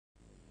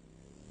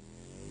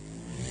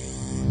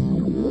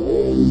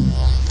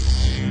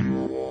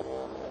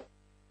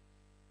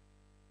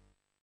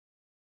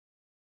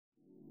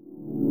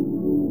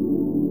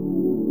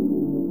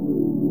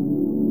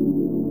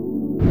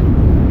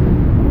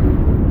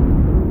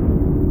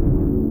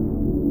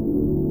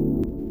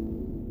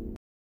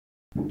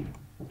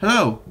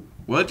Hello,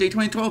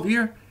 WorldJ2012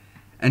 here,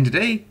 and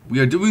today we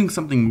are doing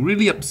something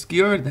really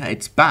obscure that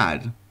it's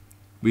bad.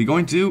 We're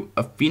going to do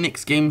a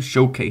Phoenix Games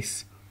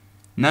showcase.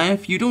 Now,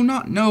 if you do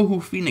not know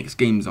who Phoenix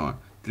Games are,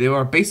 they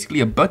are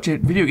basically a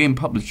budget video game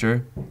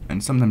publisher,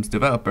 and sometimes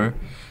developer,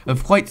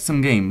 of quite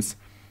some games.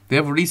 They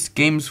have released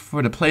games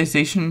for the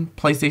PlayStation,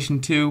 PlayStation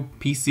 2,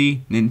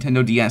 PC,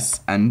 Nintendo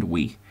DS, and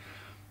Wii.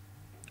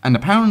 And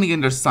apparently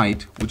in their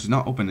site, which is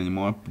not open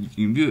anymore, you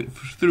can do it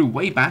through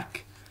way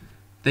back,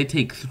 they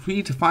take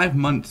 3 to 5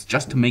 months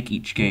just to make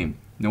each game.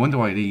 No wonder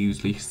why they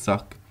usually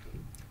suck.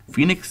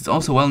 Phoenix is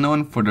also well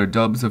known for their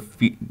dubs of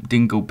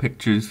Dingo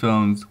Pictures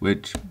films,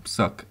 which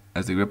suck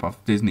as they rip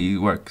off Disney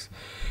works.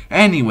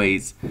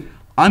 Anyways,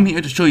 I'm here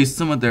to show you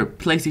some of their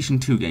PlayStation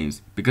 2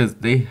 games, because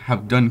they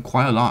have done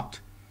quite a lot.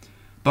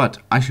 But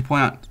I should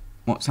point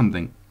out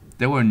something.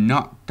 There were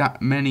not that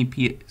many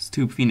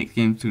PS2 Phoenix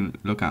games to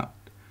look at,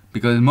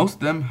 because most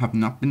of them have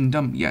not been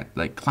dumped yet,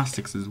 like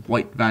classics as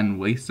White Van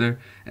Racer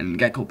and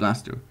Gecko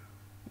Blaster,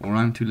 or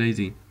I'm too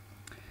lazy.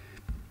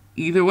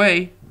 Either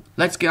way,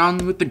 let's get on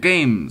with the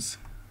games.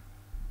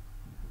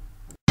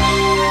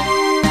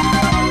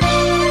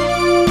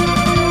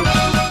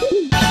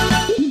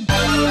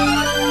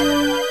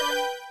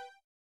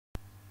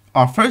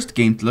 Our first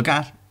game to look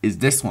at is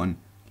this one,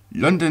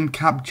 London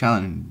Cab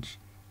Challenge.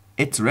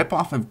 It's a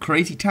rip-off of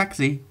Crazy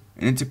Taxi,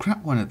 and it's a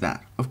crap one at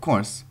that, of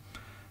course.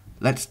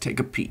 Let's take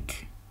a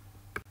peek.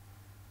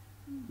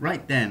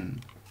 Right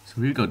then, so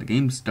here we go, the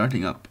game's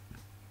starting up.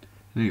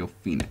 There you go,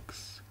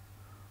 Phoenix.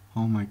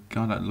 Oh my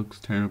god, that looks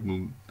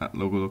terrible. That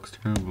logo looks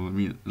terrible. I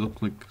mean, it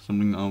looks like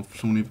something of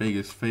Sony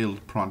Vegas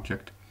failed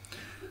project.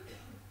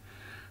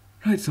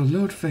 Right, so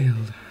load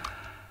failed.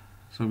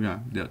 So yeah.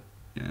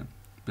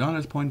 Beyond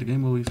this point, the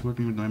game will be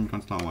working with the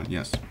American Star 1,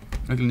 yes.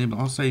 I can enable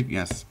all save,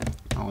 yes.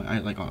 Oh, I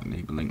like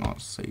enabling all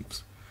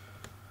saves.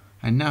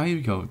 And now here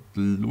we go,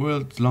 the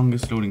world's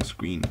longest loading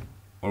screen.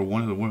 Or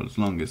one of the world's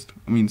longest.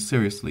 I mean,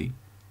 seriously.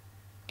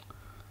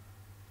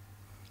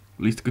 At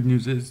least the good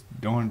news is,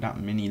 there aren't that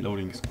many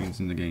loading screens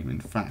in the game. In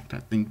fact, I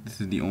think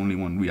this is the only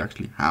one we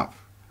actually have.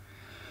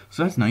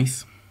 So that's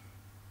nice.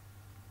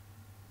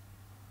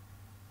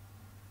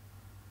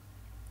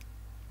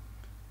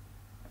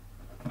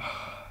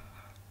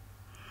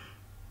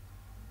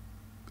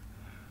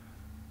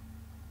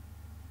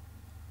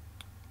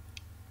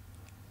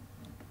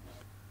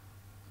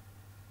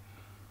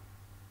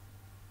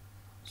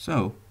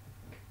 So,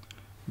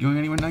 you going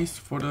anywhere nice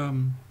for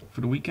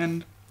the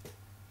weekend?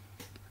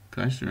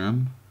 Cause I sure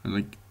am. It's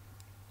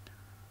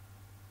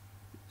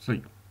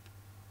like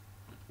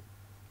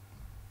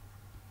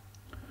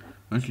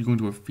I'm actually going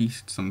to a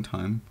feast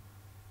sometime.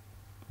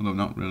 Although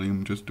not really.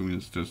 I'm just doing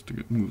this just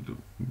to move the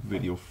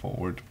video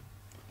forward.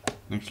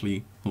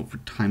 Actually, hope for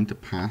time to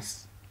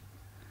pass.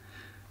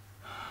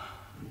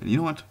 And you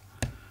know what?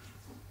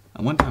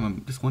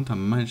 This one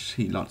time I managed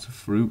to eat lots of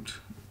fruit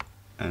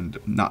and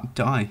not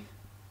die.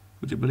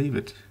 Would you believe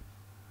it?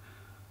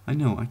 I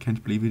know, I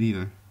can't believe it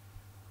either.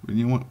 But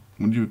you know what?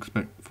 What do you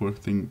expect for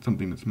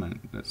something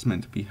that's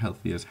meant to be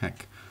healthy as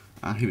heck?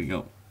 Ah, here we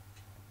go.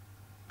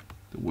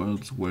 The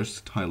world's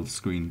worst title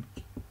screen.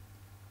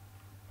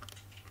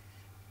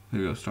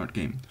 Here we go, start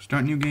game.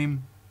 Start new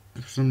game.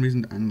 For some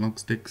reason the analog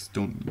sticks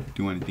don't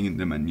do anything in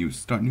the menu.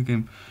 Start new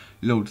game,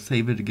 load,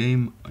 save it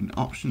game, and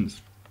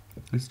options.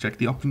 Let's check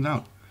the options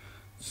out.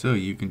 So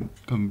you can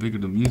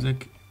configure the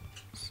music,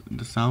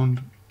 the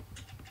sound,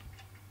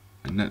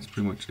 and that's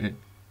pretty much it.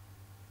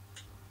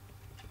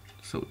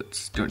 So let's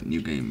start a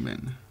new game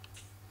then.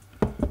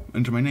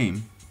 Enter my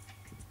name.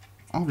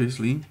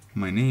 Obviously,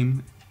 my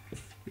name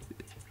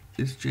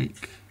is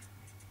Jake.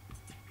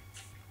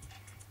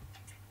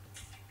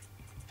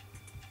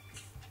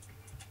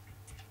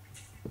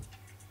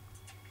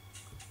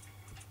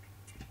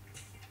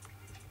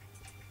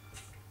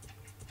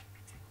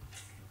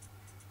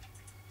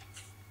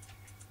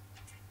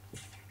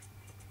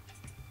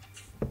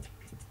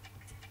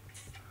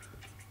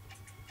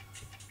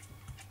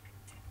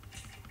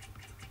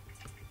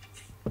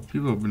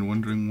 People have been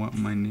wondering what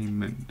my name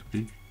meant to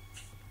be.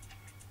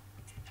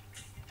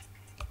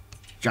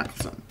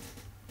 Jackson.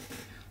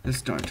 Let's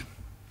start.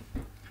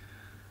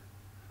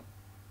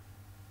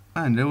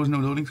 And there was no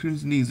loading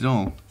screens in these at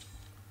all.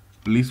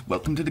 At least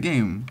welcome to the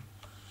game.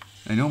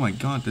 And oh my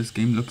god, this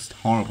game looks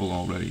horrible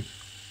already.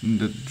 And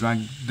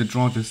the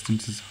draw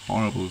distance is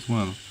horrible as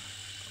well.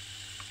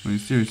 I mean,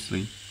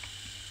 seriously.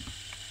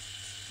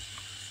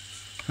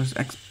 Press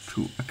X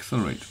to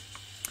accelerate.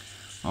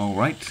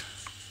 Alright.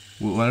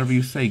 Well, whatever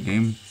you say,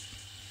 game.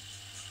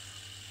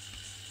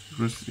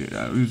 Use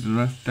the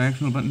left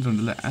directional buttons on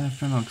the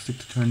left analog stick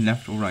to turn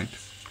left or right.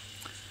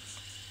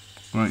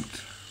 Right.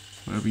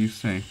 Whatever you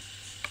say.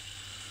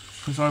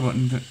 Press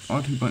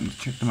R2 button to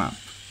check the map.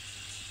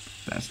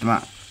 That's the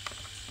map.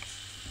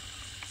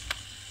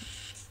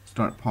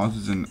 Start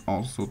pauses and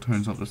also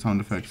turns off the sound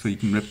effects so you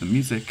can rip the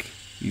music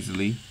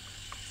easily.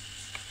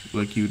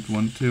 Like you'd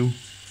want to.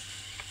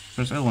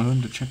 Press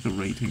L1 to check the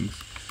ratings.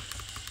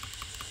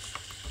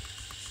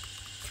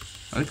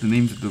 I like the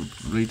names of the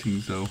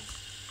ratings though.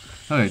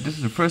 Okay, this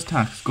is the first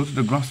task. Go to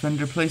the gross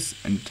vendor place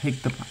and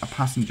take a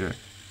passenger.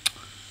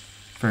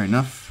 Fair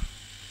enough.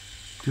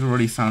 It's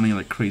already sounding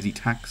like crazy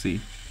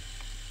taxi.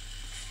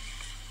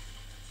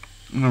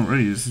 No,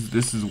 really,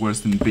 this is worse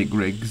than big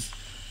rigs.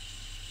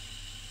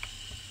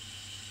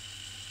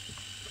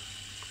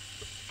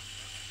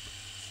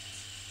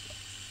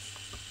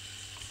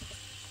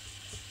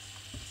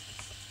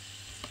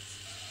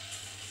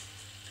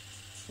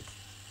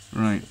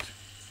 Right.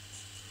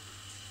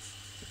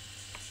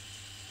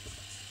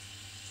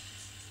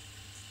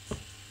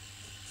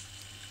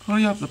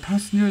 Hurry up, the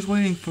passenger is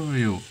waiting for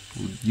you.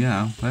 Well,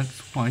 yeah, that's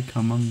why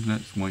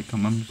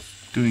I'm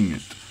doing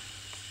it.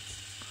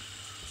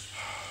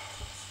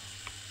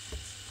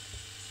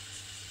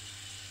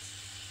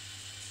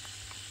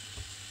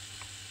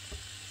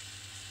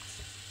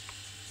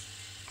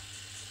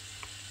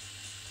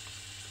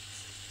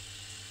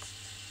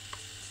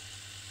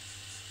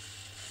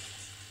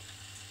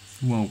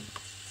 Whoa.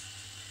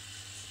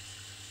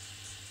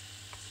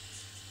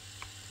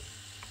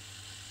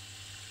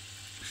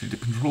 Actually, the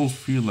controls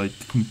feel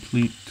like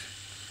complete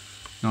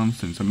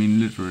nonsense. I mean,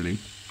 literally.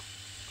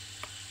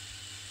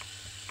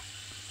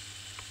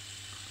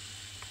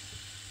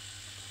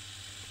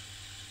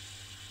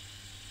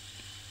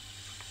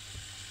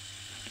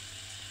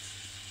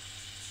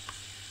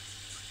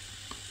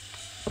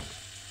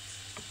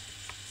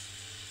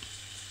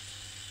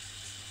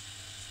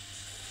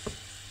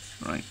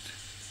 Right.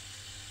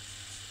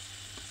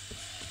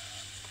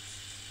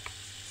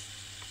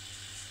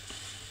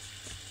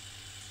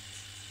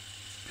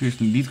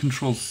 Seriously, these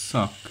controls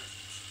suck.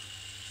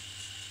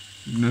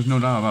 There's no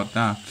doubt about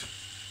that.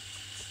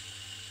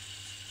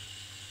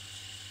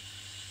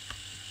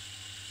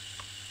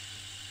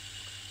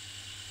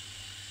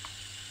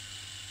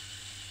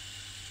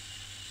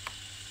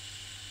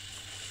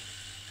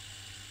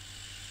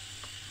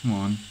 Come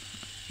on.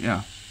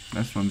 Yeah,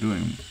 that's what I'm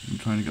doing. I'm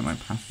trying to get my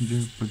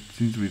passenger, but it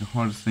seems to be the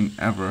hardest thing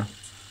ever.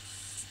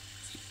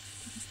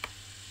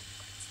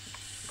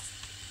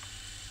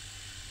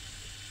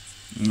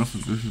 And also,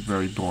 this is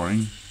very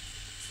boring.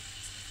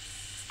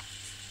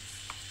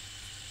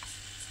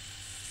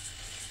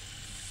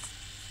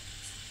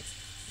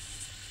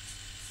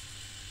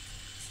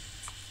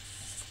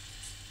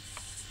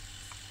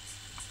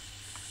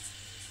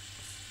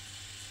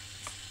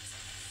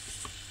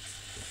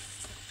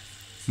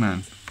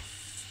 Man,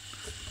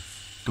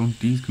 don't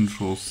these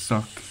controls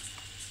suck?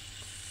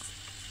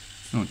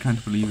 No, I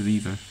can't believe it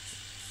either.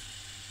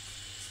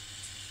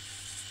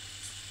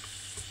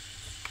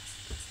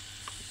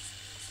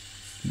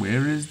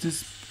 Where is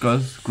this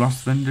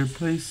gross vendor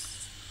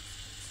place?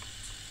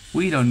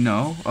 We don't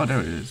know. Oh, there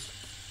it is.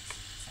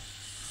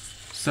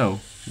 So,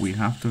 we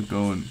have to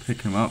go and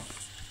pick him up.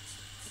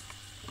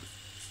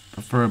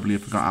 Preferably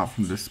if we got out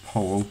from this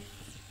pole.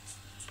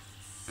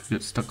 Could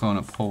get stuck on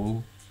a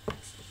pole.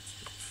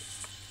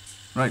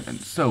 Right,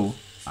 and so,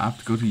 I have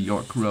to go to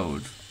York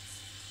Road.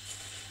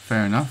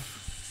 Fair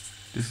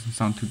enough. This doesn't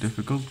sound too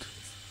difficult.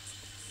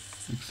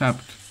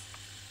 Except...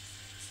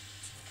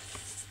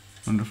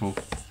 wonderful.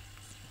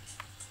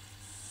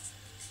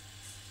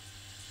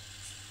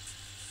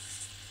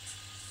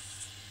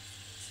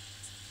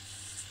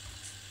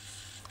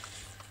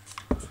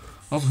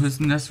 Also,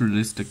 isn't this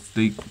realistic?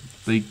 They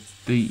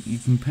you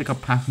can pick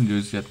up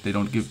passengers, yet they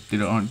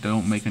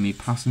don't make any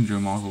passenger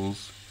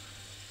models.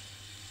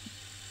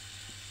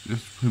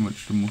 That's pretty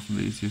much the most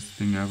laziest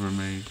thing ever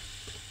made.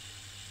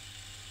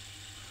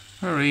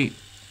 Hurry!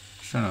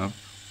 Shut up.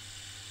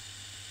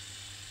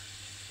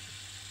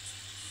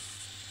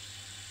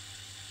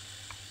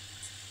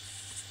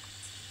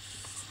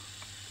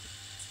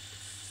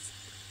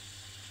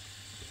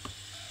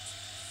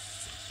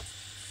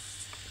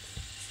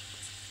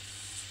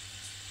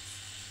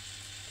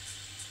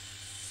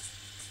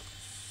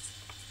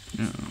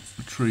 Yeah,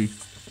 a tree.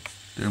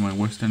 They're my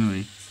worst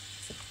enemy.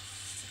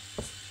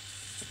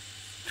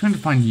 Trying to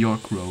find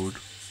York Road.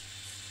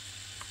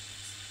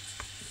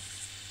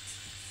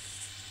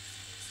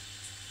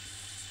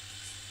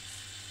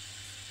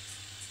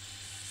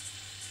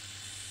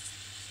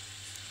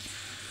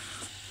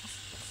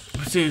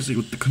 But seriously,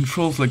 with the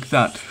controls like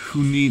that,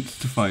 who needs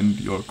to find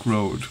York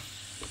Road?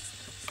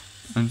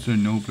 Answer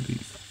nobody.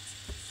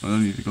 I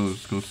don't need to go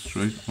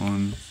straight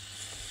on.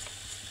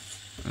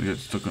 I get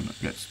stuck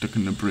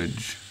in the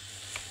bridge.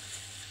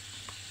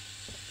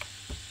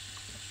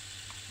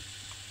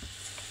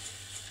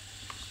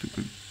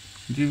 Stupid.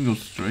 Did you even go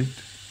straight?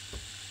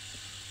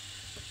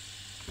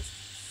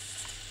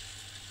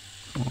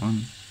 Come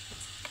on.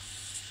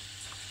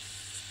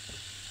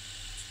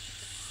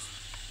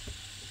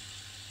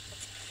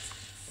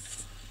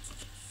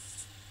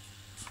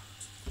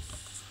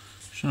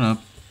 Shut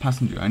up.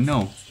 Passenger, I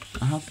know.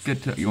 I have to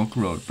get to York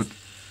Road, but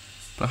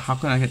how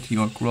can I get to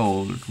York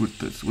Road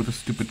with a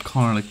stupid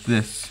car like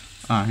this?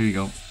 Ah, here you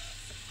go.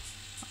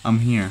 I'm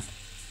here.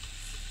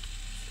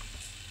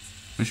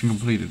 Mission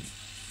completed.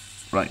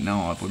 Right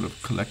now, I would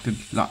have collected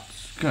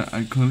lots. Good,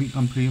 I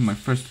completed my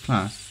first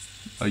class.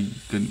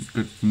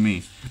 Good for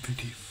me.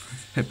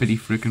 Hippity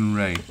frickin'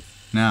 Ray.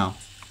 Now,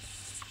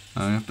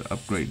 I have to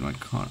upgrade my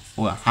car.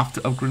 Oh, I have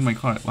to upgrade my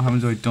car. What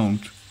happens if I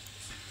don't?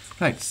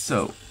 Right,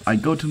 so I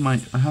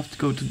have to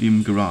go to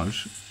the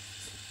garage.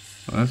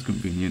 Well, that's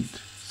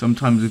convenient.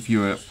 Sometimes if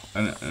you're at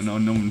an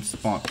unknown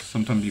spot,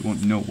 sometimes you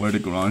won't know where the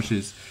garage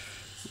is.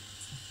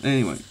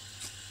 Anyway,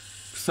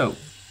 so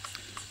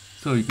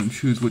you can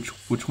choose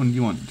which one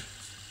you want.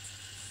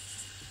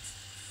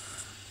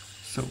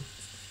 So,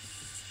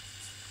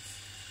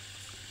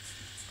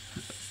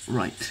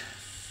 right.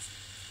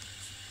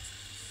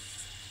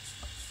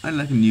 I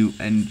like a new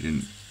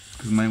engine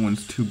because my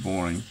one's too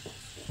boring.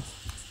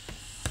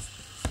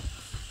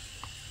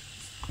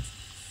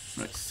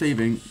 Right,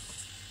 saving.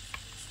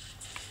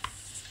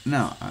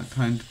 Now,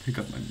 time to pick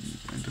up another.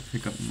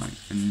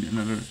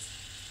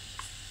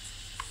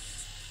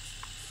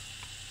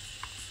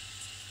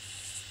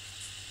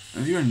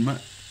 If you earn money,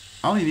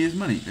 all you need is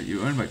money that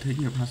you earn by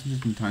taking your passengers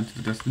from town to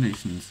the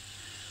destinations.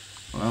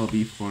 Well, that'll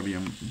be for the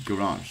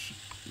garage,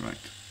 right?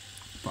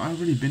 But I've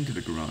already been to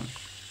the garage.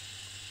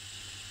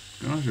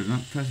 Garages are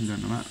not present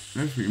on the map,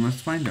 therefore you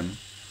must find them.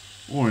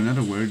 Or in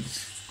other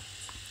words,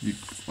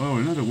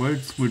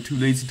 we're too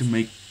lazy to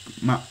make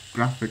map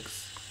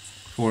graphics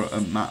for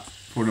a map,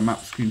 for the map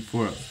screen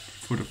for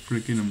the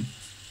freaking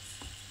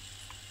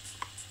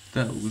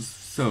those.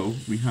 So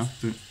we have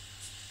to.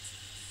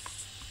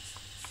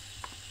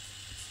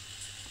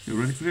 You're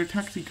ready for your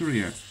taxi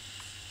career.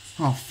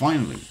 Oh,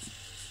 finally.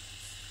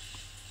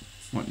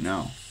 What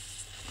now?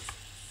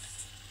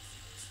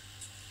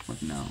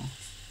 What now?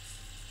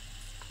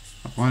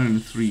 I've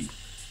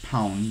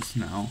 £103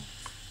 now.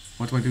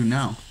 What do I do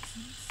now?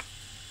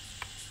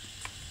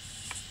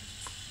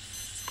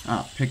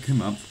 Pick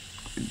him up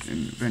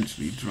and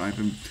eventually drive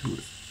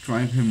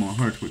him or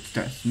her to its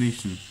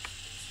destination.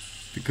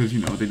 Because, you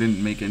know, they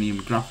didn't make any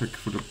graphic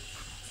for the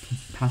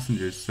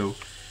passengers, so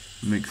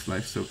it makes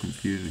life so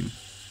confusing.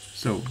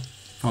 So,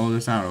 follow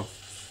this arrow.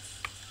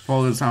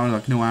 Follow this arrow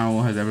like no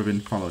arrow has ever been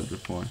followed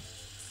before.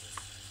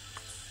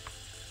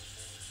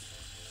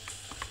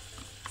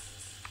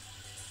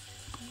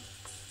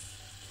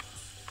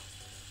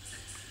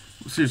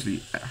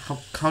 Seriously,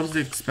 how does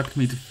it expect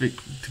me to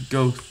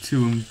go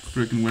to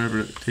freaking wherever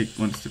it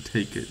wants to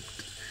take it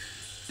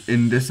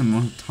in this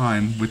amount of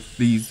time with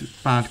these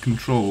bad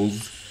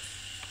controls?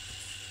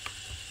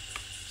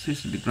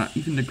 Seriously,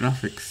 even the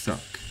graphics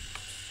suck.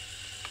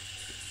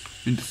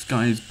 I mean, the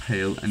sky is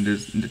pale and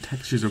the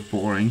textures are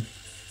boring.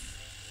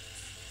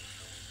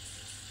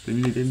 I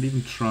mean, they didn't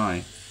even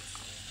try.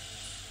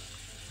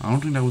 I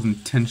don't think that was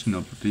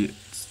intentional, but they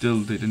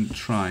didn't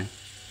try.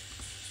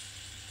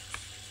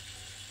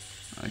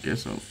 I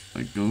guess I'll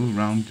go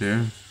around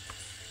there.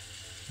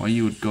 Why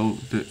you would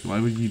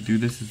do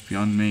this is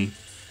beyond me.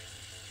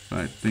 But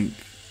I think,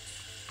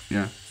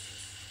 yeah,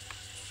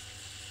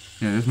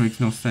 this makes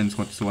no sense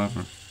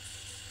whatsoever.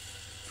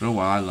 For a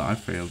while, I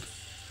failed.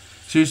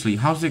 Seriously,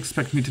 how does it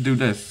expect me to do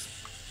this?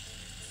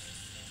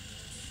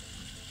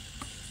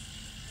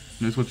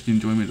 That's what's the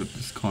enjoyment of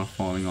this car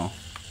falling off.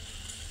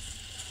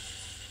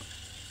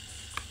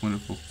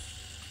 Wonderful.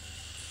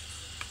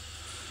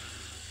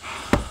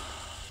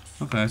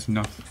 Okay, that's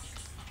enough.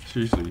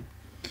 Seriously.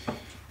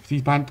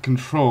 These bad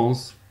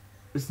controls,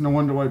 it's no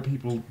wonder why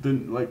people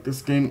didn't like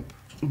this game.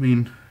 I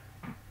mean,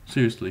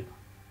 seriously.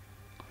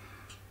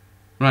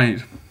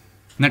 Right.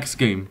 Next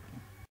game.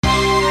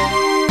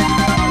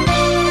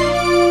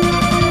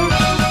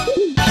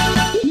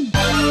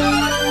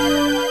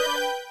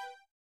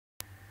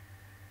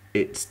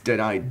 It's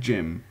Dead-Eye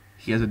Jim.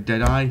 He has a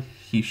dead eye,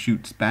 he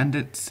shoots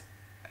bandits,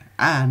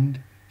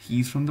 and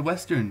he's from the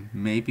Western.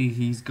 Maybe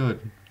he's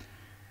good.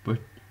 But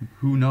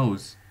who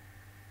knows?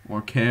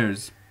 Or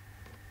cares?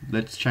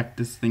 Let's check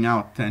this thing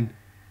out then.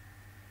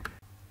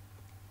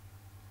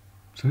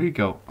 So here you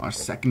go, our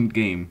second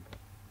game.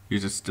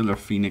 Here's a stiller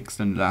Phoenix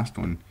than the last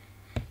one.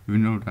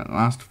 Even though that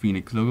last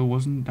Phoenix logo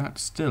wasn't that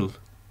still.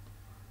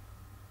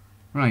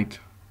 Right.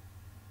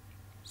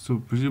 So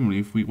presumably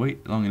if we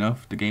wait long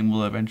enough, the game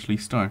will eventually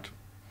start.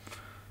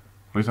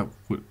 At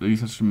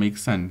least that should make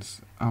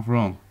sense. After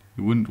all,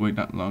 we wouldn't wait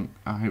that long.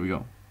 Here we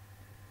go.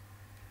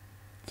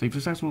 Save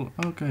successful.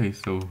 Okay,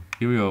 so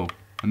here we go.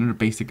 Another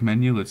basic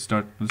menu. Let's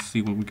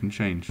see what we can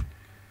change.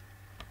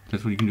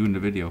 That's what you can do in the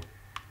video.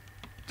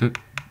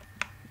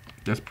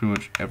 That's pretty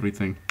much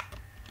everything.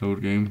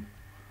 Load game.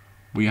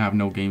 We have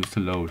no games to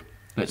load.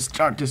 Let's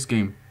start this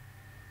game.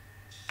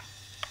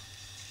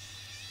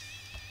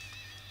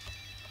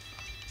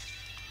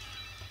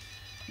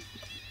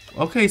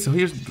 Okay, so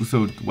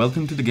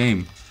welcome to the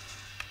game.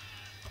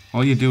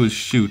 All you do is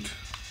shoot.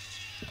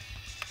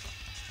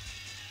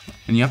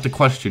 And you have to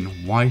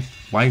question why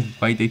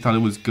they thought it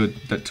was good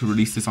to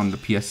release this on the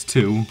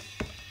PS2.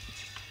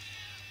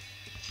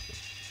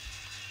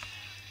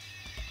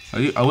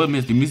 I will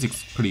admit the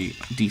music's pretty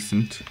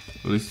decent.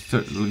 At least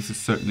it's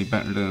certainly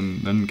better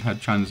than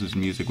Chance's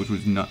music, which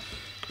was not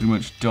pretty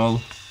much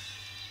dull.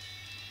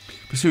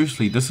 But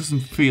seriously, this doesn't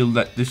feel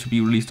that this should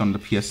be released on the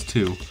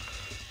PS2.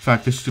 In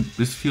fact,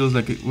 this feels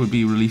like it would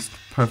be released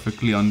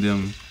perfectly on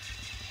the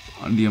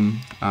and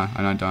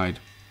I died.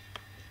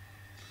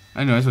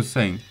 I know, as I was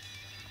saying,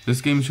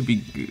 This game should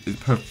be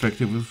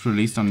perfect if it was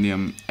released on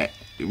the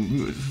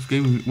this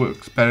game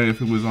works better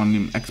if it was on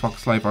the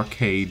Xbox Live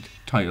Arcade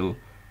title.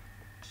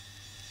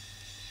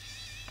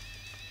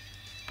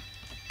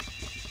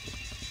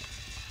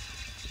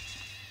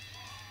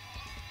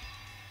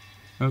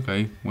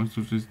 Okay, once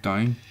was just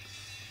dying.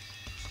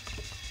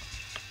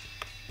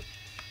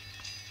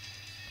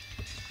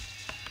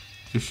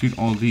 Just shoot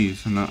all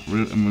these.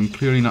 I'm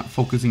clearly not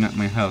focusing at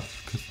my health.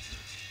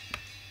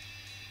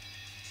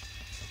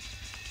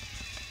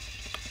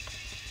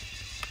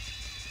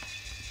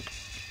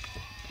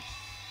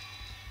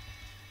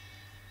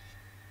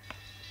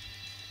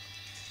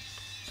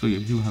 So you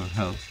do have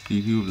health.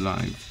 You do have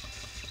lives.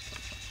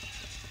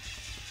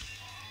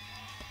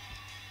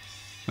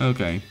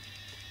 Okay.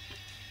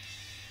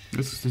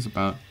 What's this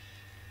about?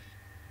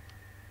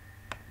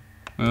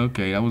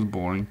 Okay, that was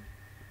boring.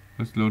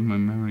 Let's load my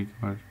memory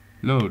card.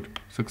 Load.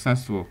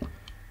 Successful.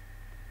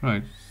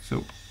 Right,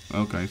 so...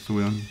 Okay, so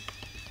we're on...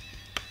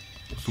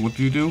 So what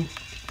do? You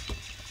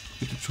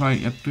have to try...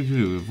 You have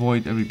to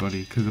avoid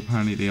everybody, because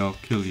apparently they all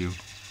kill you.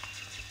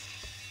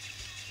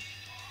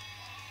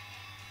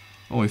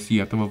 Oh, I see, you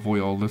have to avoid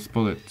all those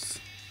bullets.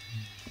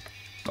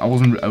 I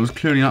was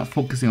clearly not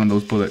focusing on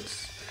those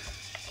bullets.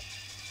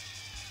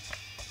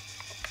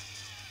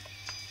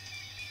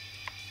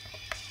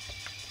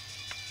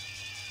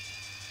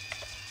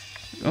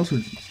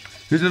 Also,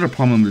 there's another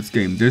problem with this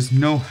game. There's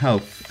no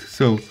health,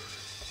 so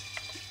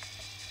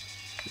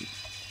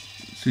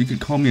you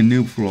could call me a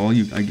noob for all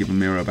I give a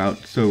mirror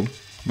about. So,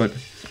 but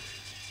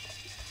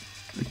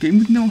a game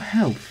with no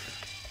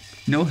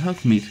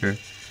health meter.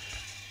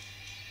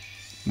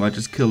 Well, I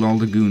just killed all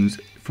the goons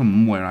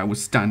from where I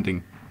was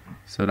standing,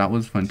 so that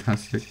was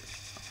fantastic.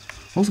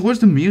 Also, where's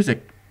the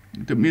music?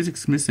 The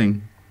music's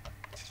missing.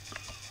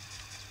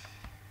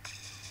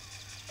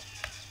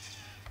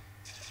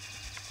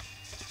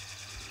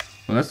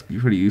 Well, that's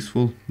pretty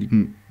useful. You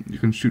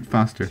can shoot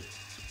faster.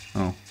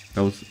 Oh,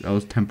 that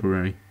was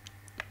temporary.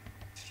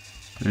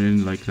 I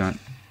didn't like that.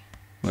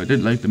 Well, I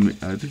did like the.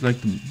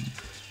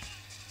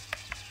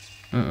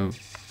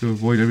 To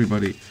avoid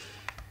everybody.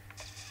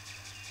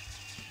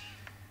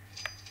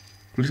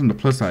 At least on the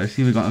plus side, I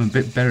seem to have gotten a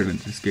bit better than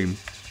this game.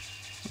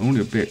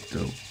 Only a bit,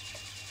 though.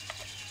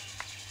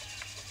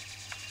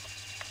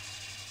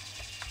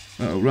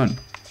 Run.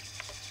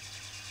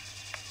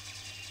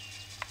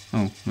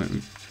 Oh, wait.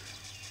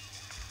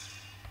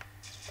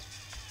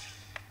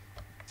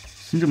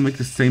 Seem to make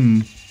the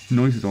same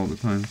noises all the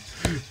time.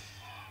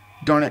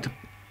 Darn it!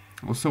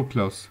 I was so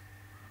close.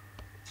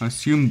 I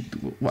assume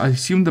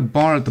the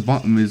bar at the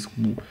bottom is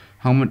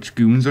how much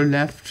goons are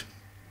left.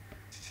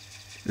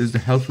 Is the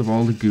health of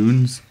all the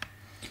goons.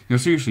 You know,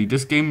 seriously,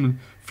 this game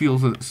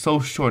feels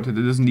so short that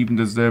it doesn't even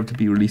deserve to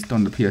be released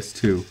on the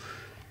PS2.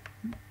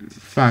 In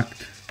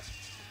fact,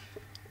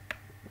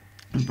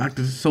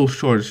 it's so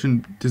short it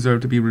shouldn't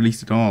deserve to be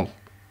released at all.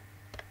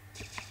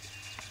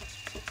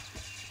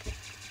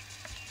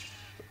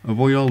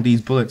 Avoid all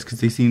these bullets because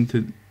they seem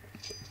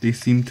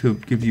to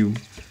give you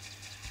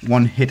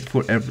one hit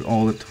for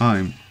all the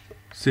time.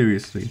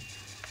 Seriously.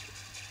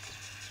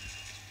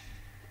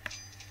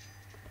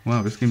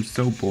 Wow, this game's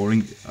so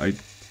boring.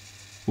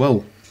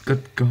 Whoa,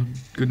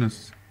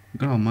 goodness,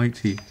 God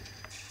Almighty.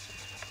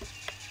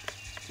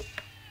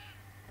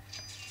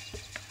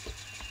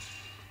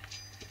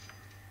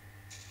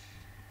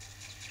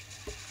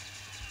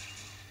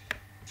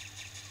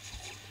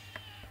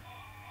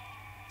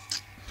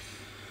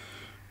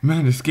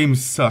 Man, this game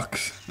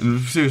sucks.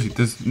 And seriously,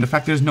 the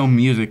fact there's no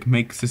music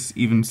makes this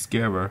even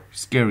scarier.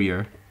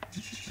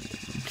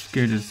 I'm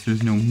scared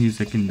there's no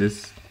music in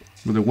this.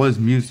 Well, there was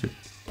music.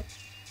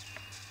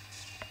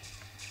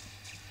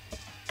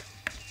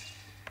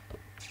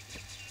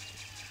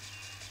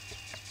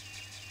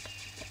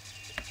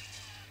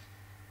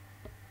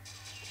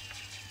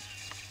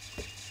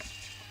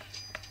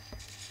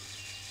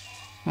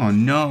 Oh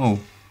no!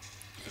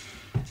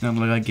 Not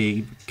like I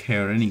gave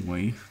care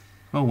anyway.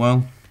 Oh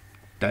well.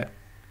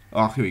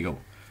 Oh, here we go.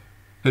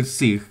 Let's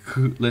see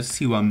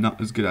who I'm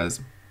not as good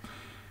as.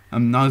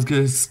 I'm not as good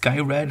as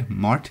Skyred,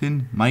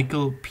 Martin,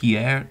 Michael,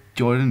 Pierre,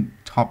 Jordan,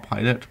 Top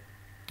Pilot.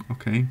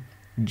 Okay.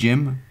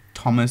 Jim,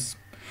 Thomas,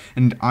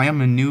 and I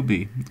am a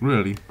newbie.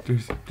 Really.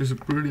 There's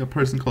really a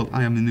person called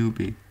I am a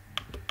newbie.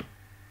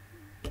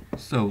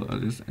 So I'll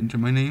just enter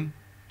my name.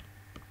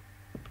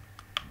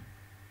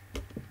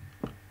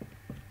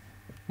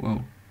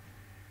 Whoa.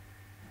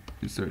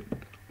 Insert.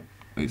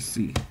 I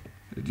see.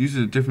 It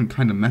uses a different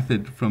kind of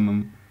method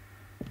from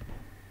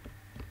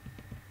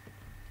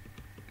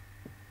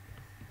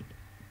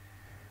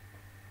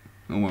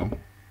Oh well.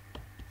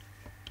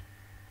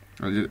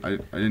 I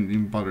didn't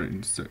even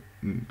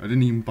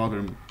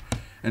bother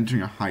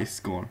entering a high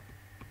score.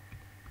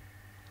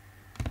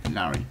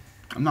 Larry.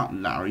 I'm not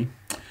Larry.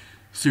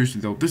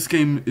 Seriously though, this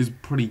game is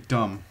pretty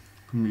dumb.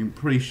 I mean,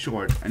 pretty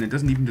short, and it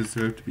doesn't even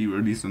deserve to be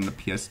released on the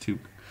PS2,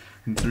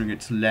 considering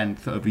its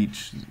length of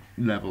each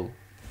level.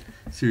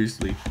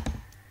 Seriously.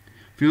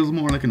 Feels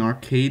more like an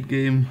arcade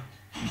game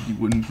you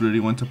wouldn't really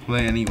want to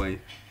play anyway.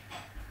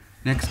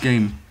 Next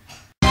game.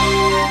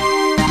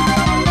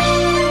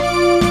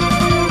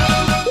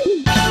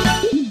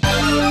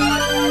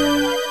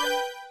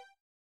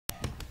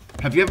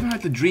 Have you ever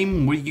had the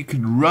dream where you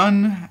could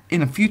run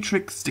in a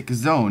futuristic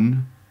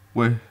zone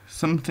where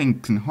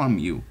something can harm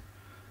you?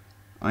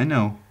 I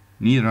know,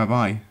 neither have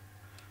I.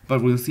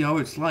 But we'll see how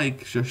it's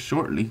like just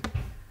shortly.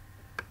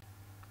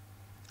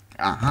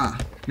 Aha,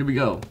 here we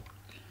go.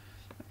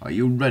 Are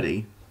you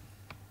ready?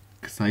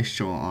 'Cause I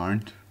sure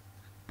aren't.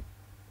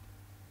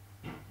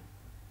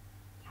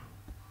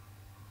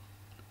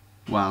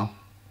 Wow.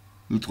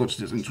 Let's watch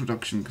this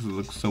introduction because it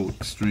looks so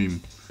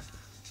extreme.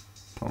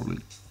 Probably.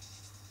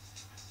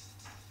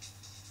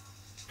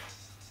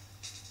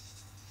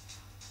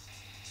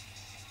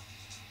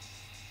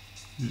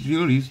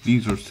 You know,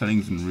 these are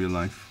settings in real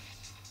life.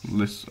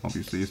 This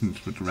obviously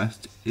isn't, but the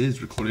rest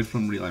is recorded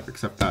from real life,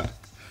 except that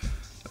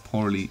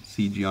poorly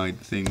CGI'd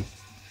thing.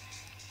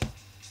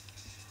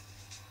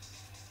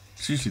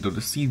 Seriously though,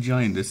 the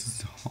CGI in this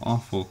is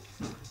awful.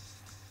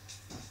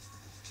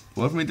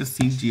 Whoever made the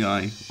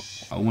CGI,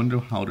 I wonder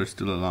how they're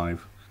still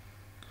alive.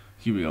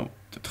 Here we go.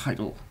 The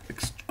title: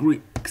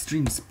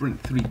 Extreme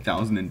Sprint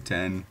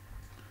 3010.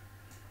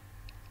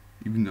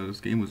 Even though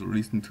this game was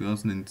released in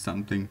 2000 and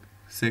something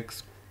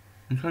 6.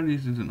 I'm trying to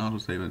use this as an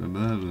autosave.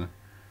 Blah, blah.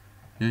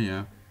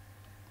 Yeah.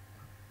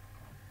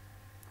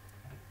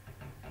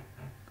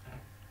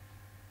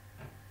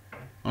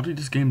 I think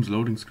this game's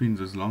loading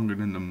screens is longer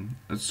than them.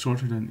 It's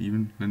shorter than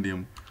even than the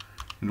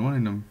one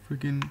in them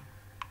freaking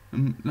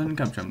London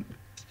capture.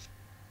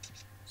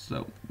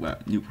 So,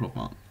 well, new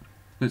profile.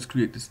 Let's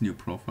create this new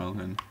profile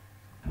then.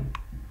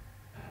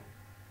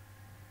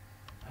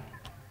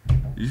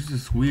 This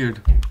is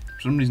weird.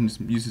 For some reason, it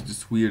uses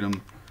this weird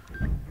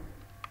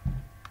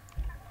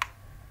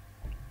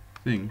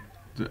thing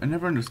that I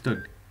never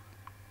understood.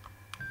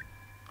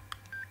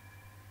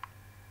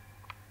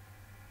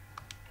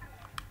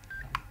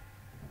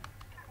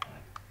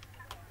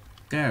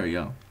 There we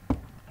go.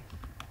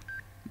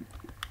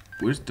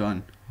 We're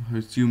done. I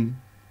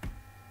assume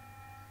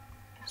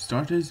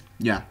starters?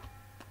 Yeah.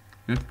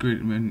 Let's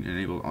create and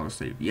enable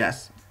autosave.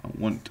 Yes,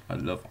 I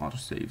love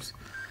autosaves.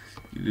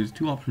 There's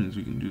two options.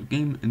 We can do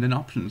game and then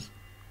options.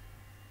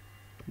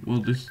 Well,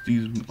 these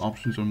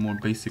options are more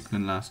basic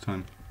than last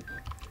time.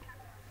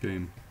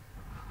 Game.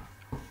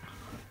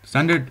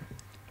 Standard,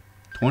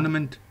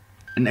 tournament,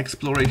 and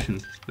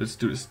exploration. Let's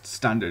do this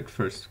standard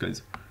first,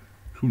 guys.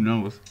 Who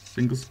knows?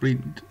 Single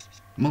sprint,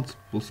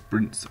 multiple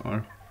sprints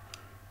are.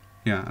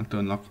 Yeah, I have to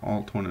unlock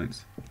all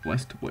tournaments.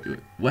 West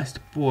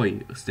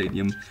Boy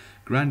Stadium,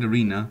 Grand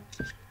Arena,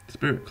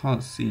 Spirit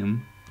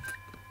Coliseum.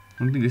 I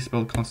don't think they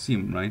spelled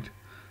Coliseum right.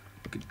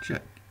 Good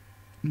check.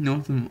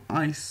 Northern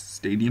Ice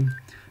Stadium,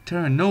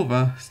 Terra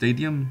Nova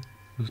Stadium.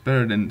 It was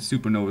better than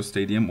Supernova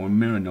Stadium or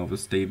Miranova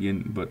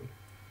Stadium, but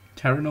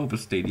Terra Nova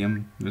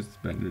Stadium is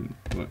better.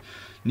 But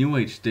New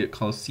Age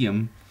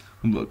Coliseum.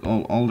 Look,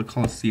 all the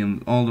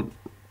Coliseum, all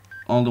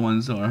the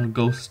ones are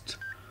ghost.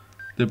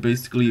 They're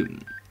basically.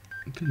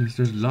 Goodness,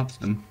 there's lots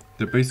of them.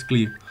 They're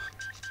basically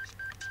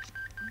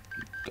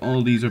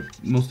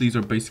most of these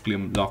are basically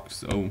unlocked.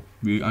 So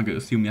I can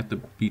assume we have to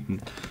beat them.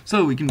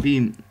 So we can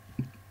be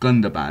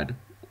Gundabad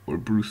or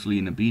Bruce Lee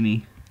in a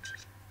beanie.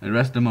 And the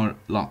rest of them are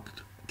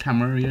locked.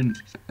 Camarian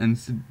and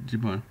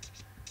Sijibar.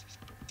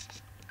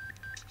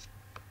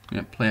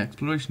 Yeah, play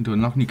exploration to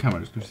unlock new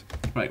cameras.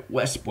 Right,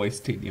 West Boy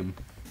Stadium.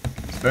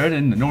 It's better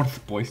than the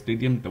North Boy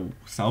Stadium, the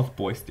South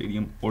Boy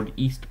Stadium, or the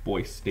East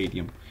Boy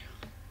Stadium.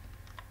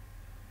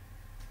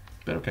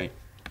 But okay.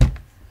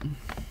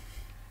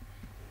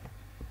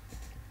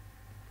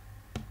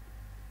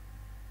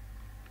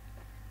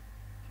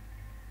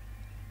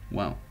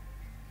 Wow.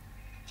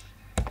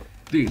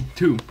 3,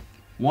 2,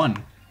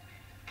 1,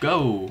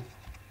 go!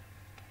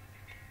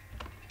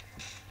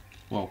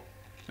 Whoa,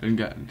 I didn't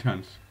get a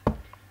chance.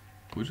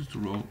 Which is the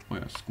roll? Oh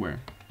yeah,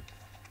 square.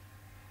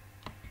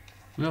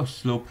 Look how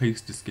slow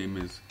paced this game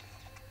is.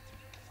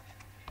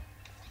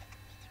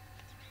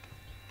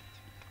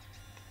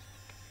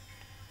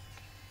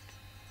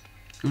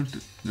 I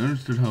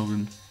understood how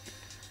look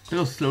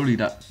how slowly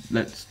that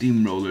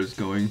steamroller's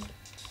going.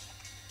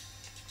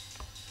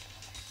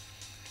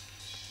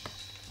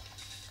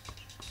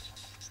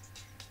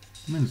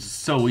 Man, it's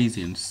so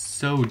easy and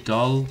so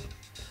dull.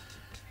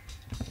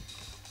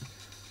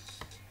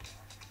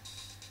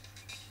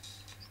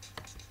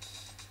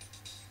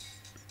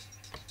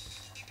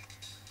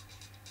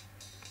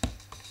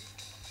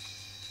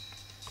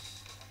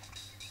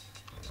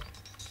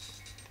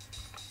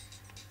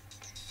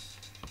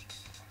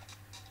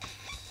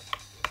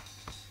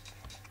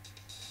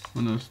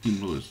 One of those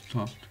steamrollers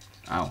tossed.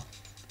 Ow.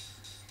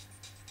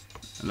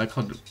 I like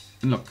how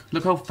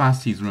look how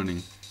fast he's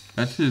running.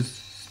 That's his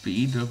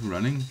speed of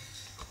running.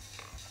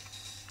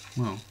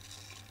 Wow.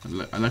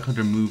 I like how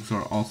their moves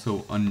are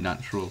also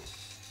unnatural.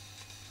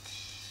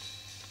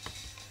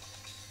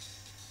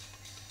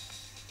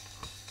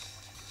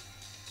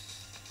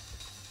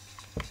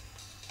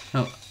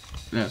 Oh,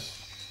 yes.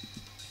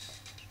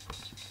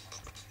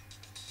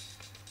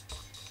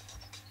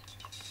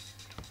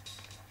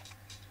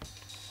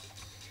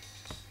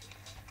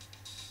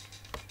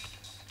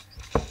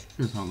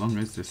 Here's how long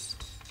is this?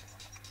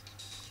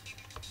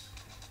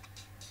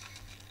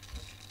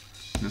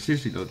 No,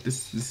 seriously though,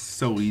 this is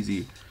so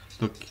easy.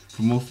 Look,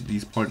 for most of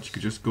these parts you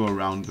could just go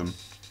around them.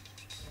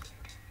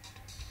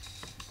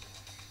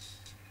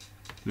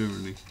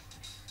 Literally.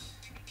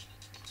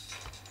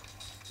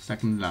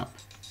 Second lap.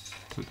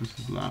 So this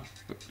is lap.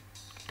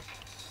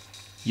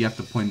 You have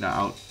to point that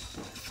out.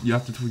 You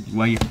have to.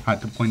 Why you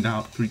had to point that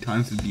out 3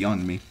 times is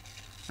beyond me.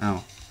 Ow.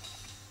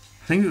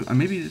 I think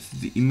maybe this is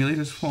the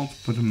emulator's fault,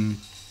 but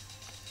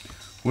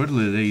where are the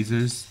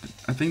lasers?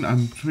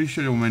 I'm pretty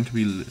sure there were meant to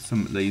be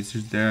some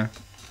lasers there.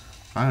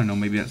 I don't know.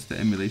 Maybe that's the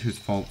emulator's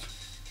fault.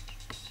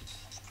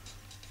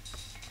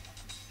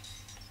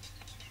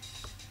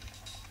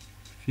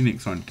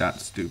 Phoenix aren't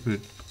that stupid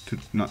to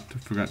not to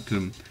forget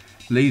them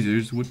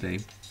lasers, would they?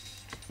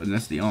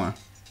 Unless they are.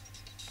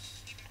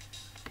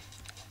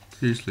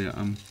 Seriously,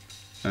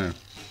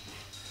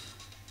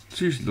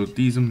 seriously though,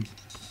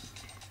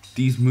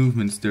 these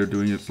movements they're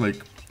doing, it's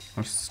like,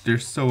 they're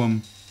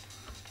so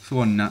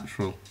so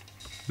unnatural.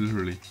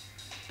 Literally,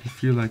 they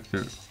feel like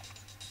there's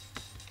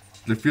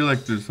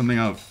something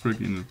out of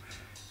freaking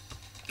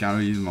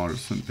Gary's mod or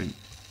something.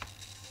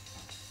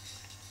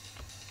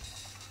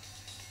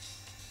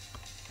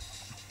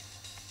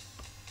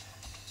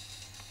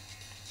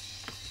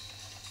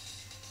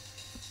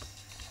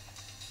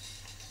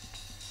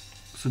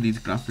 So these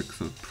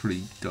graphics are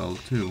pretty dull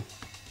too.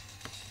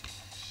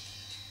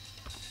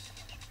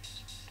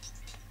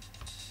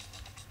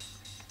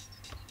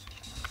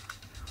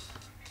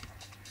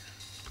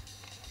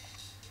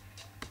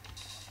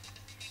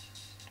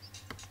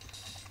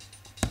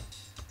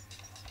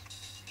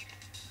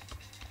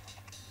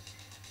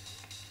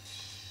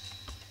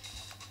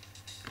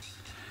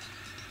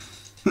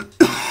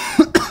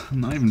 I'm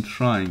not even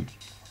trying.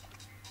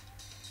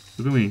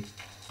 Look at me.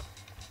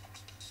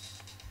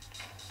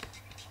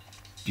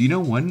 Do you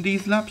know when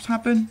these laps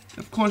happen?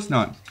 Of course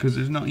not, because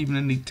there's not even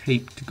any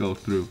tape to go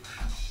through.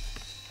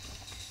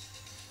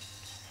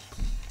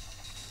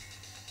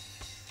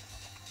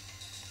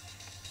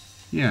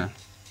 Yeah.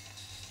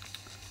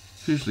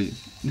 Seriously,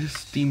 this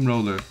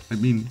steamroller,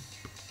 literally,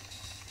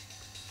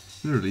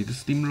 the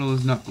steamroller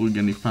is not going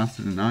any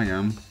faster than I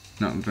am.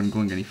 Not that I'm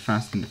going any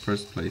faster in the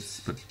first place,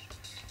 but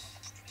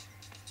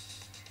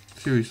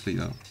seriously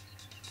though.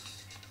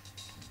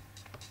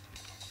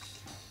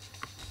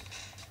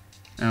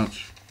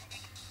 Ouch.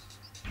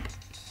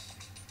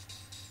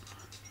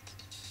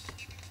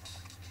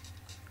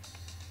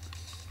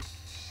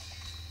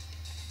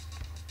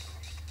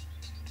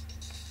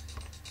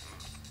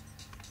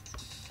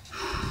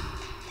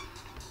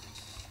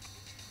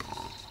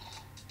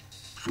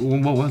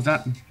 What was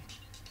that?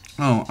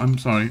 Oh, I'm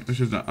sorry. It's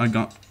just that I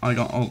got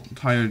all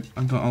tired.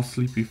 I got all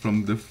sleepy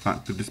from the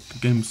fact that this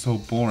game is so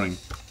boring.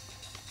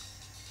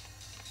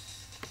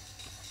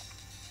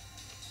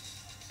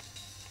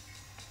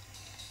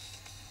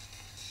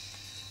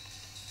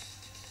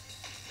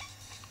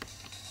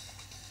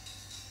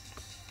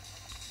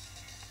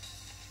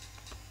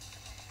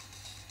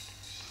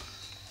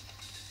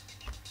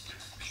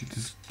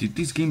 Did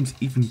these games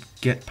even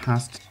get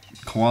past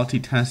quality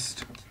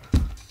test?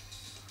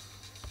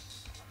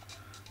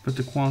 But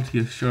the quality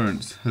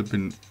assurance had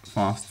been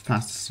fast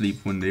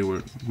asleep when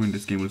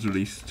this game was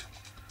released.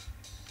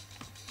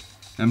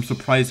 I'm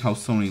surprised how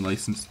Sony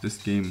licensed this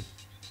game.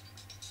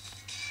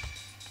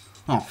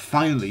 Oh,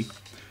 finally!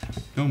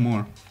 No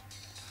more.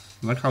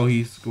 I like how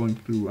he's going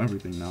through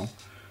everything now.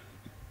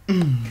 God,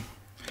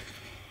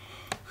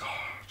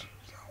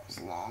 that was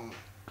long.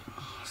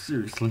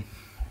 Seriously.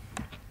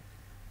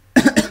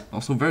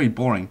 Also very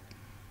boring.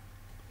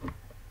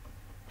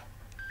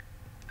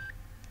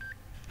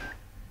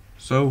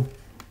 So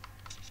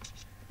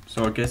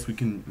I guess we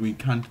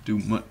can't do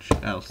much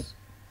else.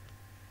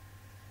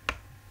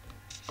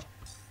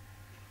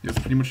 That's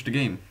pretty much the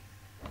game.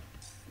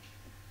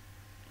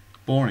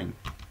 Boring.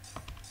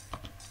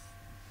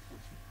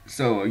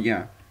 So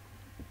yeah.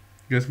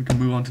 Guess we can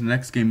move on to the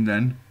next game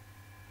then.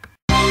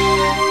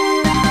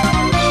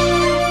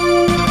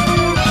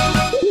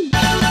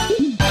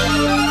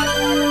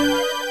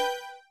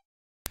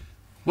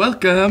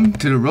 Welcome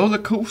to the roller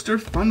coaster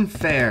fun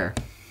fair.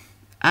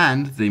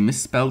 And they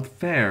misspelled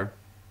fair.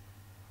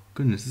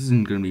 Goodness, this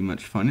isn't going to be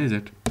much fun, is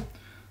it?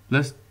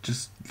 Let's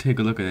just take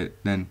a look at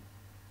it then.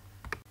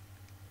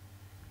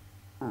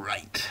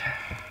 Right.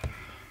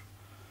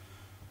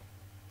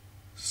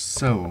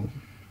 So,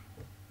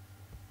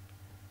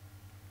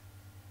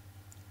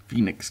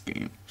 Phoenix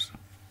games.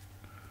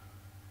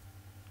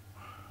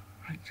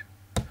 Right.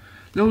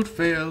 Load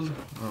failed.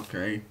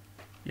 Okay.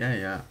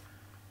 Yeah.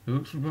 It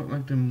looks about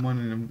like them one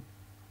of them.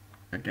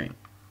 Okay.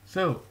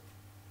 So,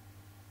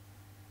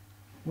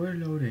 we're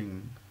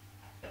loading.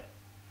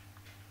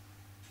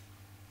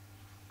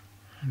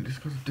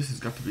 This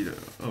has got to be the.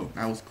 Oh,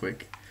 that was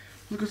quick.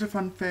 Look at the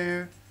fun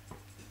fair.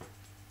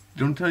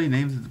 Don't tell you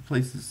names of the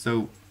places,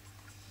 so.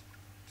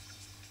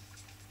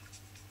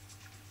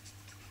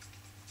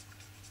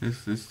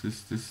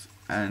 This,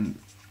 and.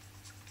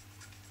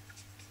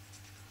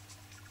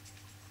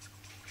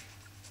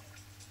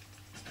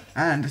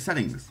 And the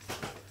settings.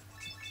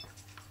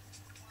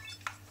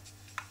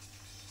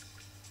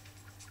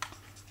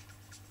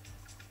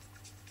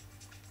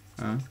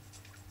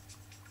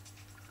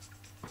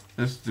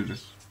 Let's do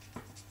this.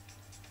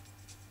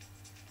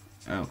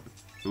 Oh,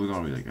 it was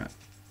already like that.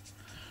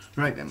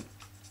 Right then.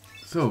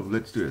 So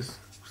let's do this.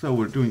 So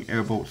we're doing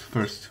airboats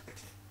first.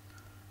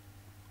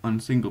 On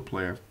single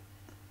player.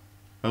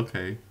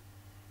 Okay.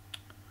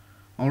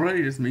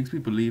 Already this makes me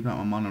believe that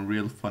I'm on a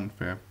real fun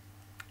fair.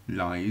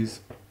 Lies.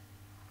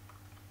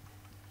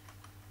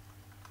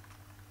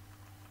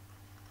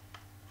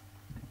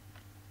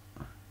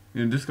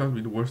 You know, this got to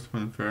be the worst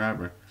fun fair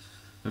ever.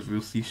 As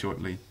we'll see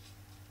shortly.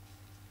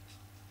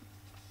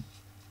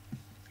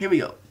 Here we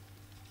go.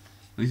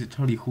 At least it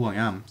tells you who I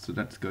am, so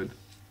that's good.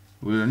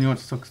 Well, you know what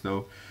sucks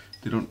though?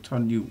 They don't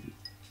tell you.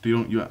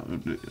 You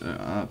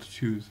have to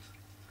choose.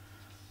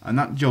 I'm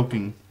not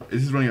joking.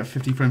 This is running at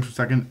 50 frames per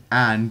second,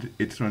 and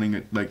it's running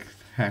at like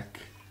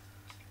heck.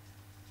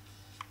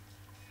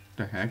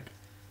 The heck?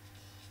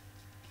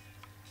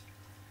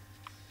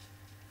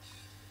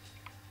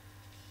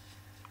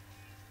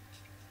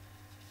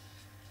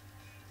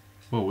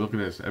 Whoa! Look at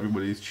this.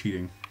 Everybody's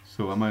cheating,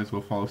 so I might as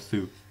well follow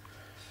suit.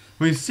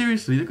 I mean,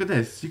 seriously, look at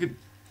this. You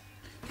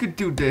could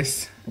do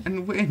this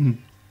and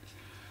win.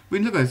 I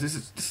mean, look at this. This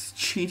is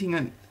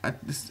cheating at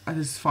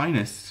its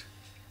finest.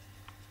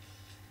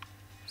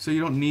 So you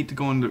don't need to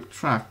go on the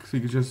track. So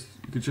you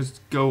could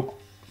just go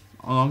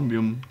along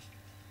them.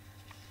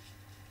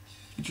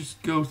 You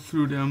just go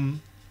through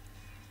them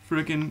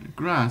friggin'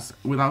 grass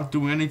without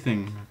doing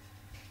anything.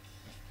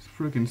 It's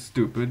friggin'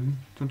 stupid,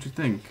 don't you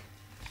think?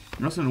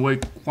 That's in a way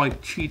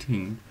quite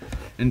cheating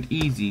and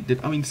easy.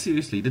 I mean,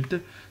 seriously, did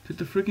the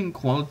friggin'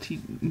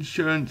 quality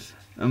insurance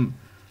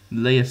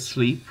lay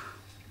asleep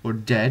or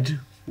dead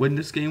when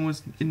this game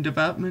was in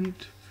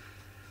development?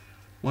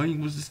 Why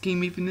was this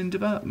game even in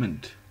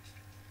development?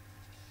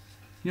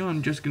 You know,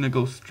 I'm just gonna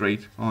go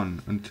straight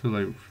on until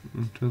I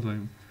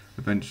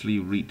eventually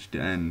reach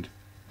the end.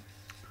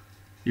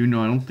 Even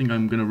though I don't think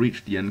I'm gonna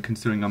reach the end,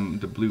 considering I'm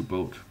the blue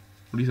boat.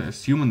 At least I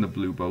assume I'm the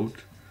blue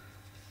boat.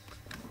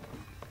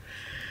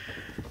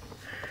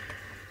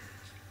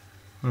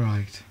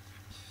 Alright.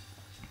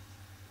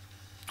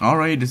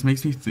 Alright, this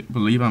makes me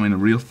believe I'm in a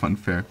real fun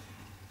fair.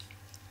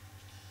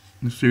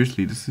 No,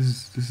 seriously, this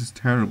is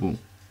terrible.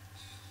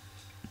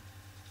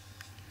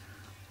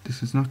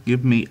 This does not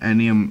give me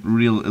any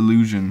real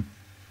illusion.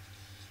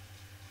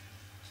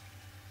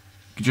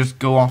 You just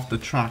go off the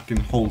track and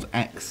hold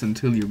X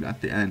until you're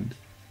at the end.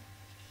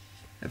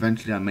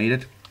 Eventually I made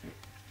it.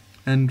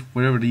 And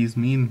whatever these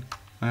mean,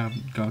 I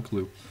haven't got a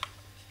clue.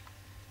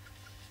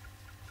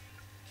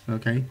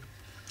 Okay.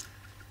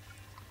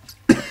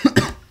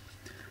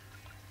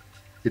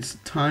 It's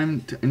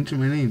time to enter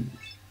my name.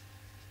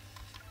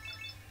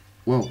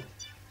 Whoa.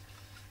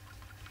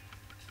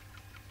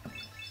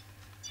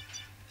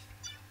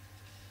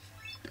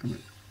 Damn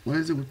it. What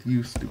is it with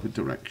you stupid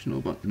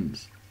directional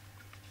buttons?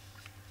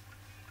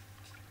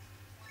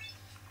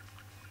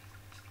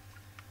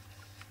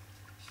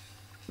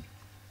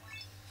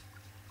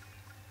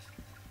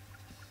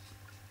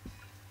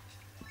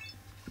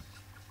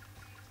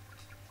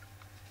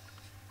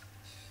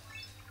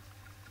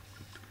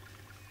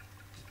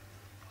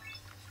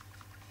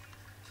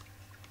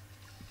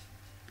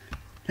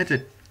 That's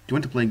it. Do you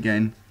want to play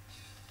again?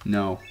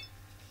 No.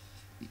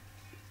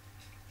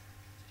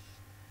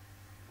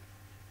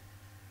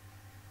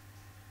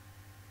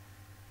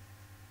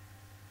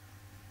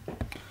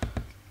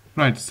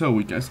 Right, so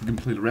we guys can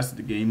play the rest of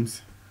the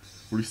games.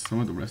 Or at least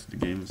some of the rest of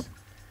the games.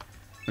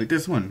 Like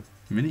this one,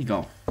 mini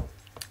golf.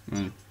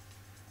 I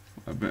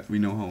bet we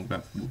know how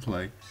that we'll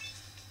play.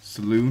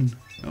 Saloon,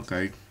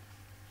 okay.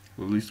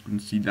 Well, at least we can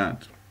see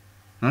that.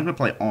 I'm not gonna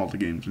play all the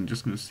games, I'm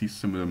just gonna see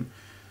some of them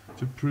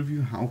to prove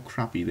you how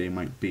crappy they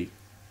might be.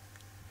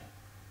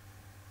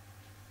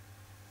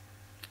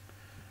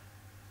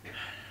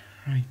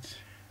 Right.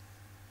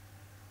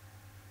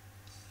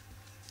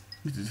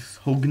 What is this?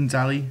 Hogan's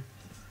Alley?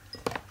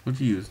 What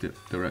do you use it?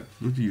 Direct.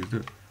 What do you use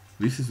it?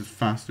 At least this is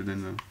faster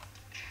than the.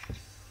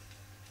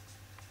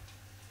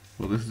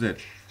 Well, this is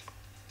it.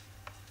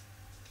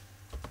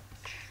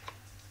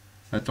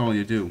 That's all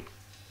you do.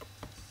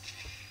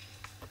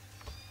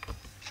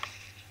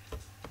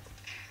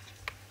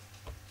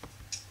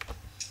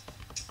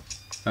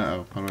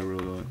 Uh-oh, how do I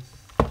roll it?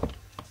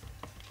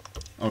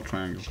 Oh,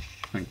 triangle.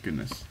 Thank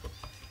goodness.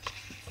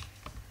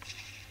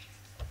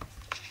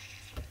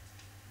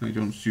 I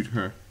don't shoot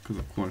her, because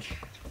of course.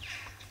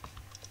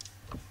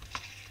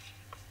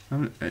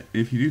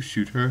 If you do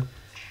shoot her...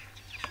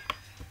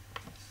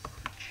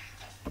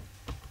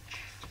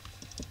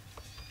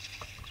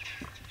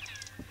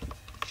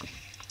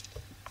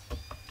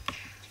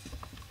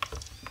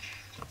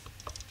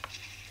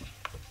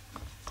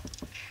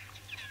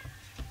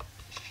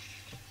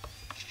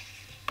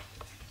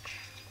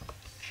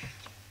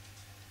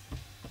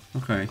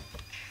 Okay.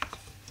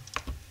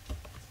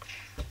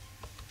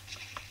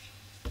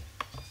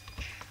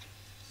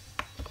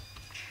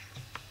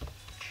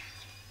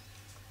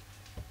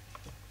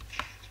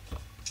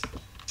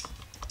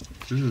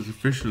 This is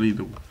officially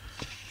the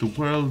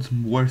world's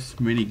worst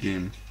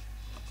minigame.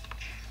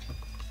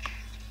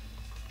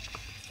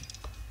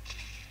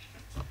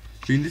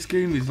 I mean, this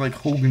game is like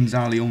Hogan's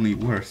Alley, only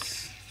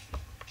worse.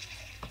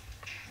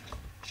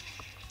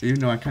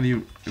 Even though I can't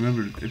even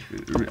remember if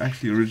it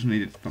actually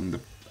originated from the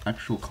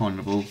actual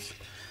carnivals.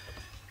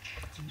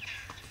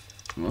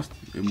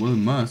 It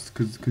must,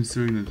 because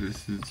considering that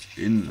this is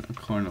in a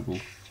carnival.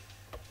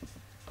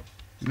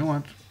 You know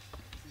what?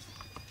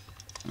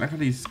 I like how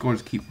these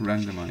scores keep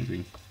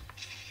randomizing.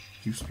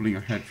 Keep splitting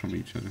ahead from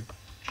each other.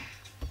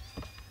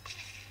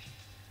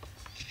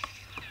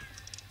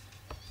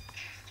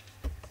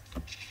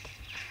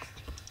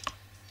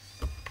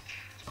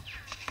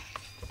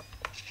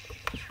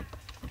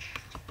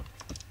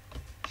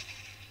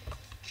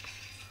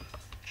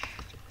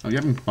 Are you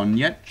having fun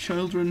yet,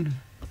 children?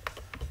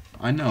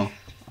 I know.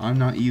 I'm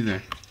not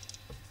either.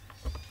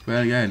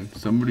 But again,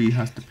 somebody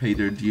has to pay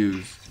their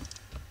dues.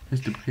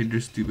 Has to pay their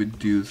stupid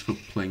dues for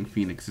playing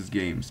Phoenix's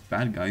games.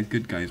 Bad guys,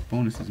 good guys,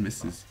 bonuses,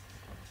 misses.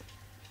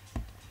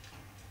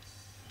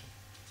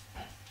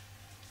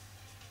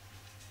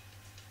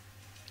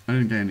 I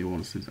didn't get any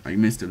bonuses. I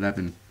missed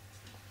 11.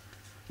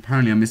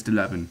 Apparently I missed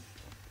 11.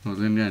 Well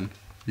then again,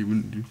 you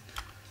wouldn't do.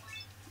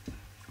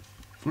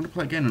 If I want to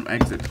play again and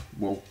exit.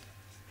 Whoa.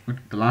 Look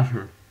at the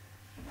ladder.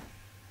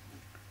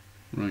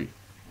 Right.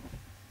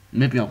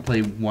 Maybe I'll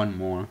play one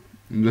more.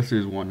 Unless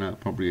there's one that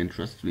probably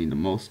interests me the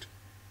most.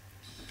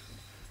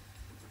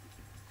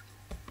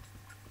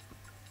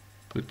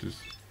 But just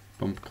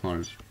bump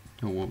cars.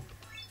 Oh well.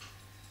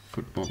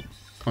 Football.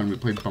 Finally, we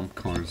played bump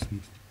cars.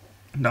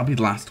 That'll be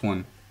the last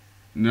one.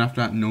 And then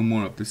after that, no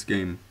more of this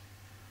game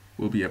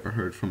will be ever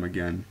heard from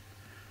again.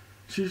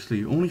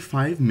 Seriously, only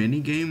 5 mini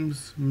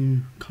games? I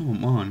mean,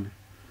 come on.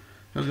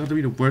 That's got to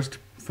be the worst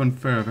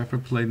funfair I've ever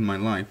played in my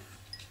life.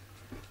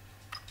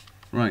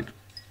 Right.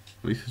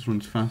 At least this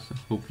runs faster.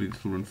 Hopefully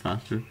this will run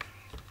faster.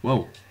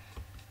 Whoa.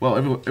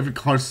 Well, every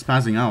car's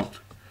spazzing out.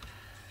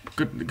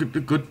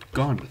 Good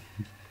God.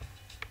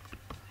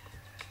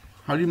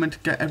 How are you meant to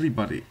get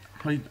everybody?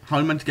 How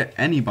are you meant to get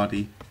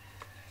anybody?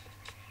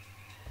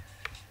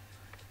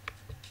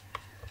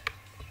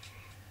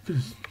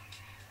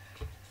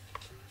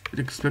 It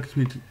expects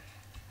me to...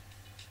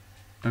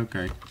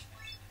 Okay.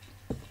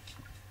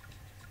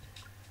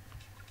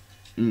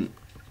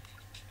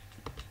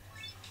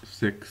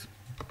 6.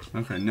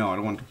 Okay, no, I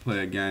don't want to play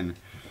again.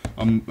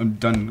 I'm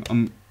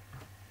done.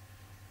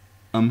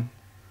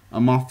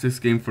 I'm off this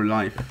game for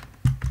life.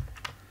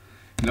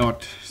 You know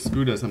what?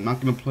 Screw this. I'm not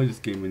gonna play this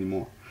game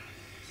anymore.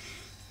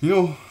 You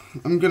know,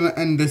 I'm gonna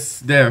end this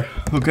there,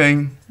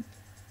 okay?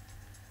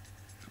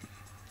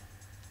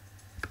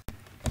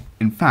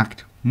 In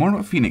fact, more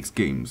about Phoenix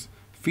Games.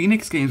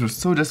 Phoenix Games were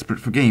so desperate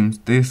for games,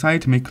 they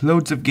decided to make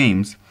loads of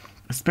games,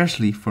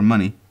 especially for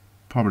money,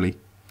 probably.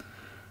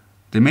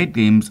 They made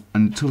games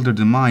until their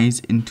demise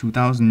in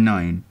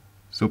 2009.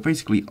 So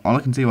basically, all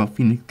I can say about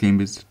Phoenix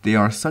Games is they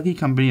are a sucky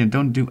company and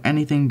don't do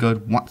anything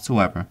good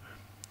whatsoever.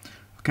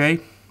 Okay?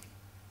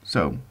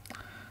 So,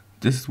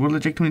 this is World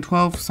of Jake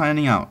 2012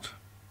 signing out.